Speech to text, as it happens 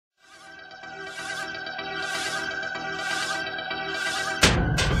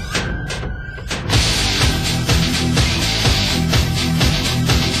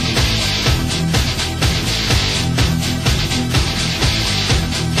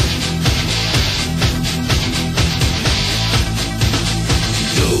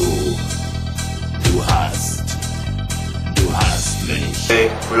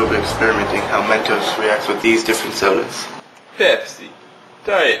snacks with these different sodas. Pepsi,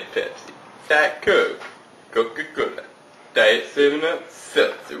 Diet Pepsi, Fat Coke, Coca-Cola, Diet 7-Up,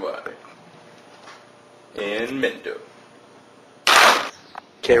 Seltzer Water, and Mentos.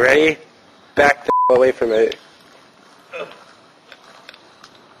 Okay, ready? Back the away from it.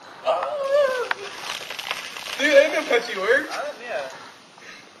 Dude, I know Pepsi works. Yeah.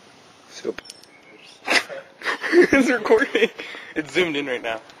 So, it's recording. It's zoomed in right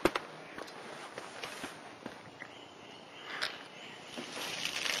now.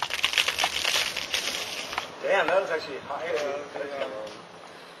 Damn, that was actually higher.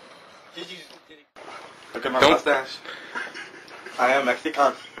 Look at my mustache. I am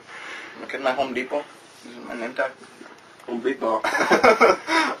Mexican. Look at my Home Depot. This is my name tag. Home Depot.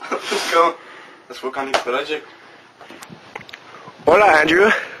 Let's go. Let's work on this project. Hola, Andrew.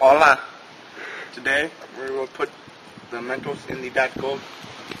 Hola. Today we will put the Mentos in the that gold.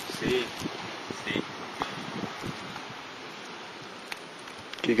 See.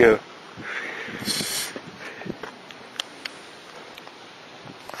 You go.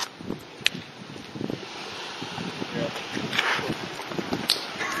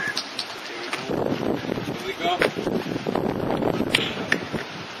 Here we go.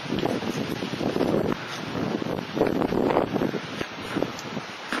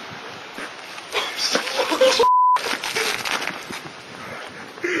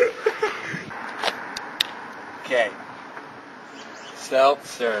 Okay.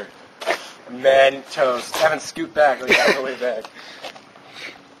 Seltzer. Mentos. Haven't scooped back. Like all the way back.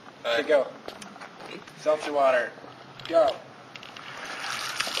 Okay, go. Seltzer water. Go.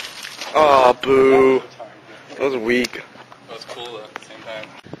 Oh, boo. That was weak. That was cool though at the same time.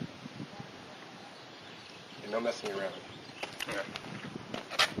 No messing around. Okay.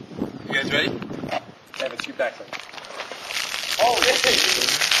 You guys ready? Haven't scooped back. Oh,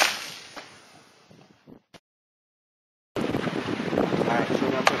 Alright, so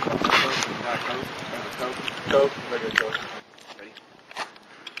we're gonna put some Coke, regular Coke. Ready?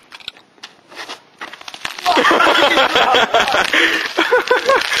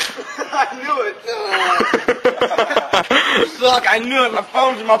 I knew it! Suck, I knew it! My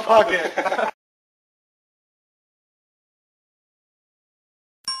phone's in my pocket!